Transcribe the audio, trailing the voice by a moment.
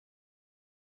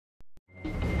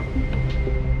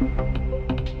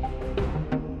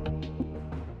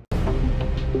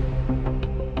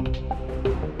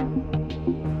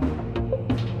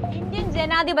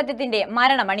ജനാധിപത്യത്തിന്റെ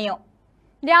മരണമണിയോ?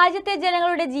 രാജ്യത്തെ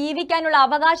ജനങ്ങളുടെ ജീവിക്കാനുള്ള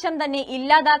അവകാശം തന്നെ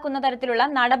ഇല്ലാതാക്കുന്ന തരത്തിലുള്ള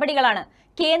നടപടികളാണ്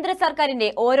കേന്ദ്ര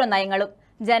സർക്കാരിന്റെ ഓരോ നയങ്ങളും.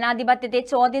 ജനാധിപത്യത്തെ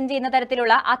ചോദ്യം ചെയ്യുന്ന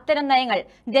തരത്തിലുള്ള അത്തരം നയങ്ങൾ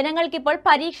ജനങ്ങൾക്കിപ്പോൾ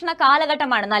പരീക്ഷണ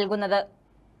കാലഘട്ടമാണ് നൽകുന്നത്.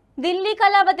 ദില്ലി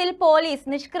കലാപത്തിൽ പോലീസ്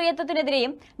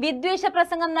നിഷ്ക്രിയത്വത്തിനെതിരെയും വിദ്വേഷ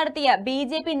പ്രസംഗം നടത്തിയ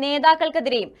BJP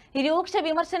നേതാക്കൾക്കെതിരെയും രൂക്ഷ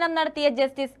വിമർശനം നടത്തിയ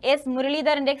ജസ്റ്റിസ് S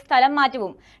മുരളീധരന്റെ സ്ഥലം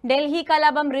മാറ്റവും, ഡൽഹി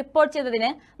കലാപം റിപ്പോർട്ട് ചെയ്തതിന്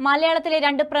മലയാളത്തിലെ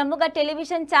 2 പ്രമുഖ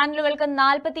ടെലിവിഷൻ ചാനലുകൾക്ക്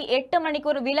 48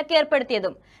 മണിക്കൂർ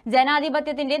വിലക്കേർപ്പെടുത്തിയതും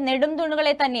ജനാധിപത്യത്തിന്റെ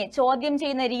നെടുംതൂണുകളെ തന്നെ ചോദ്യം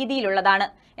ചെയ്യുന്ന രീതിയിലുള്ളതാണ്.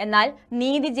 എന്നാൽ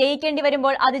നീതി ജയിക്കേണ്ടി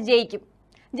വരുമ്പോൾ അത് ജയിക്കും.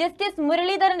 ജസ്റ്റിസ്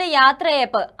മുരളീധരന്റെ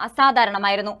യാത്രയയപ്പ്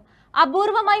അസാധാരണമായിരുന്നു.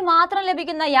 അപൂർവമായി മാത്രം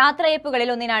ലഭിക്കുന്ന യാത്രയയപ്പുകളിൽ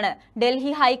ഒന്നിനാണ്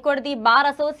ഡൽഹി ഹൈക്കോടതി ബാർ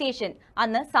അസോസിയേഷൻ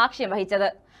അന്ന് സാക്ഷ്യം വഹിച്ചത്.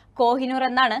 കോഹിനൂർ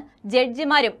എന്നാണ്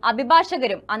ജഡ്ജിമാരും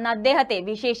അഭിഭാഷകരും അന്ന് അദ്ദേഹത്തെ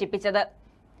വിശേഷിപ്പിച്ചത്.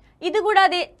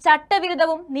 ഇതുകൂടാതെ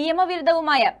ചട്ടവിരുദ്ധവും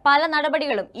നിയമവിരുദ്ധവുമായ പല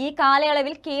നടപടികളും ഈ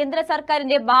കാലയളവിൽ കേന്ദ്ര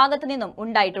സർക്കാരിന്റെ ഭാഗത്തു നിന്നും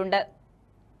ഉണ്ടായിട്ടുണ്ട്.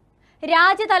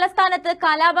 രാജ്യ തലസ്ഥാനത്ത്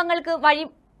കലാപങ്ങൾക്ക്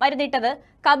വഴിമരുന്നിട്ടത്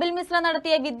കപിൽ മിശ്ര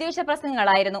നടത്തിയ വിദ്വേഷ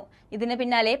പ്രസംഗങ്ങളായിരുന്നു. ഇതിന്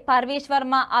പിന്നാലെ പർവേഷ്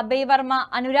വർമ്മ, അഭയ് വർമ്മ,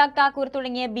 അനുരാഗ് താക്കൂർ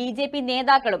തുടങ്ങിയ BJP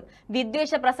നേതാക്കളും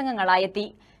വിദ്വേഷ പ്രസംഗങ്ങളായെത്തി.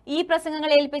 ഈ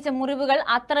പ്രസംഗങ്ങൾ ഏൽപ്പിച്ച മുറിവുകൾ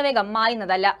അത്ര വേഗം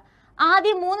മായുന്നതല്ല.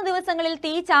 ആദ്യ 3 ദിവസങ്ങളിൽ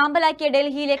തീ ചാമ്പലാക്കിയ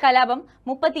ഡൽഹിയിലെ കലാപം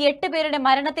 38 പേരുടെ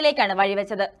മരണത്തിലേക്കാണ്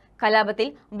വഴിവെച്ചത്. കലാപത്തിൽ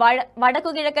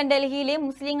വടക്കുകിഴക്കൻ ഡൽഹിയിലെ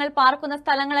മുസ്ലിങ്ങൾ പാർക്കുന്ന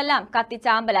സ്ഥലങ്ങളെല്ലാം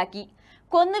കത്തിച്ചാമ്പലാക്കി.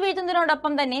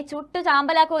 കൊന്നുവീഴ്ത്തുന്നതിനോടൊപ്പം തന്നെ ചുട്ടു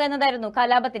ചാമ്പലാക്കുക എന്നതായിരുന്നു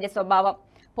കലാപത്തിന്റെ സ്വഭാവം.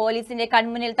 പോലീസിന്റെ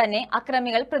കൺമുന്നിൽ തന്നെ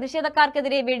അക്രമികൾ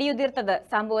പ്രതിഷേധക്കാർക്കെതിരെ വെടിയുതിർത്തത്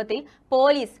സംഭവത്തിൽ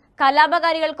പോലീസ്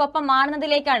കലാപകാരികൾക്കൊപ്പം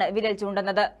ആണെന്നതിലേക്കാണ് വിരൽ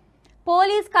ചൂണ്ടുന്നത്.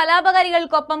 പോലീസ്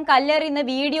കലാപകാരികൾക്കൊപ്പം കല്ലെറിയുന്ന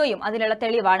വീഡിയോയും അതിനുള്ള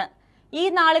തെളിവാണ്. ഈ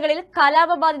നാളുകളിൽ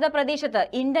കലാപബാധിത പ്രദേശത്ത്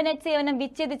ഇന്റർനെറ്റ് സേവനം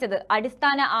വിച്ഛേദിച്ചത്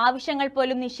അടിസ്ഥാന ആവശ്യങ്ങൾ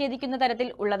പോലും നിഷേധിക്കുന്ന തരത്തിൽ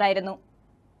ഉള്ളതായിരുന്നു.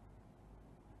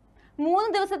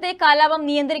 3 ദിവസത്തെ കലാപം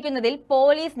നിയന്ത്രിക്കുന്നതിൽ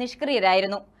പോലീസ്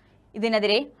നിഷ്ക്രിയരായിരുന്നു.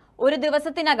 ഇതിനെതിരെ 1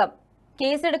 ദിവസത്തിനകം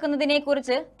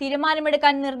കേസെടുക്കുന്നതിനെക്കുറിച്ച്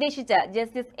തീരുമാനമെടുക്കാൻ നിർദ്ദേശിച്ച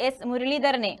ജസ്റ്റിസ് S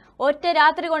മുരളീധരനെ ഒറ്റ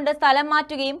രാത്രി കൊണ്ട് സ്ഥലം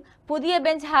മാറ്റുകയും പുതിയ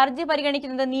ബെഞ്ച് ഹർജി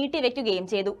പരിഗണിക്കുന്നത് നീട്ടിവെക്കുകയും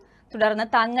ചെയ്തു. തുടർന്ന്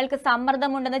തങ്ങൾക്ക്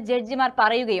സമ്മർദ്ദമുണ്ടെന്ന് ജഡ്ജിമാർ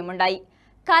പറയുകയുമുണ്ടായി.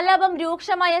 കലാപം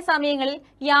രൂക്ഷമായ സമയങ്ങളിൽ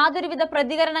യാതൊരുവിധ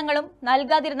പ്രതികരണങ്ങളും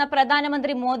നൽകാതിരുന്ന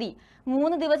പ്രധാനമന്ത്രി മോദി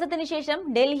 3 ദിവസത്തിനു ശേഷം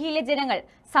ഡൽഹിയിലെ ജനങ്ങൾ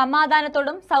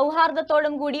സമാധാനത്തോടും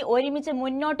സൗഹാർദ്ദത്തോടും കൂടി ഒരുമിച്ച്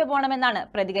മുന്നോട്ട് പോകണമെന്നാണ്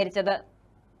പ്രതികരിച്ചത്.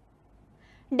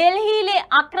 ഡൽഹിയിലെ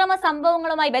അക്രമ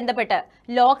സംഭവങ്ങളുമായി ബന്ധപ്പെട്ട്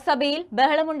ലോക്സഭയിൽ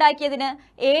ബഹളമുണ്ടാക്കിയതിന്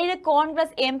 7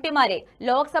 കോൺഗ്രസ് MPമാരെ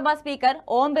ലോക്സഭാ സ്പീക്കർ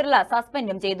ഓം ബിർള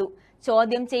സസ്പെൻഡും ചെയ്തു.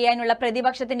 ചോദ്യം ചെയ്യാനുള്ള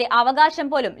പ്രതിപക്ഷത്തിന്റെ അവകാശം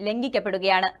പോലും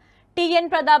ലംഘിക്കപ്പെടുകയാണ്. TN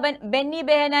പ്രതാപൻ, ബെന്നി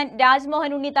ബെഹനാൻ,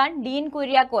 രാജ്മോഹൻ ഉണ്ണിത്താൻ, ഡീൻ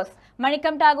കുര്യാക്കോസ്,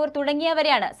 മണിക്കം ടാഗോർ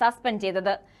തുടങ്ങിയവരെയാണ് സസ്പെൻഡ്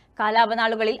ചെയ്തത്.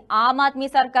 കലാപനാളുകളിൽ ആം ആദ്മി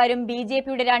സർക്കാരും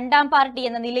BJPയുടെ 2ാം പാർട്ടി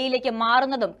എന്ന നിലയിലേക്ക്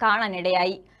മാറുന്നതും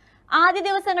കാണാനിടയായി. ആദ്യ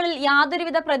ദിവസങ്ങളിൽ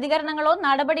യാതൊരുവിധ പ്രതികരണങ്ങളോ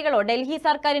നടപടികളോ ഡൽഹി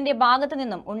സർക്കാരിന്റെ ഭാഗത്തു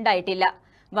നിന്നും ഉണ്ടായിട്ടില്ല.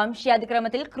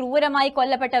 വംശീയാതിക്രമത്തിൽ ക്രൂരമായി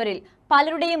കൊല്ലപ്പെട്ടവരിൽ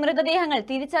പലരുടെയും മൃതദേഹങ്ങൾ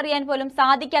തിരിച്ചറിയാൻ പോലും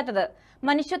സാധിക്കാത്തത്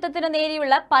മനുഷ്യത്വത്തിനു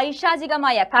നേരെയുള്ള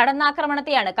പൈശാചികമായ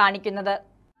കടന്നാക്രമണത്തെയാണ് കാണിക്കുന്നത്.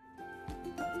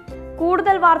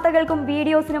 കൂടുതൽ വാർത്തകൾക്കും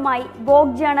വീഡിയോസിനുമായി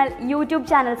vogue journal YouTube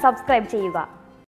channel subscribe ചെയ്യുക.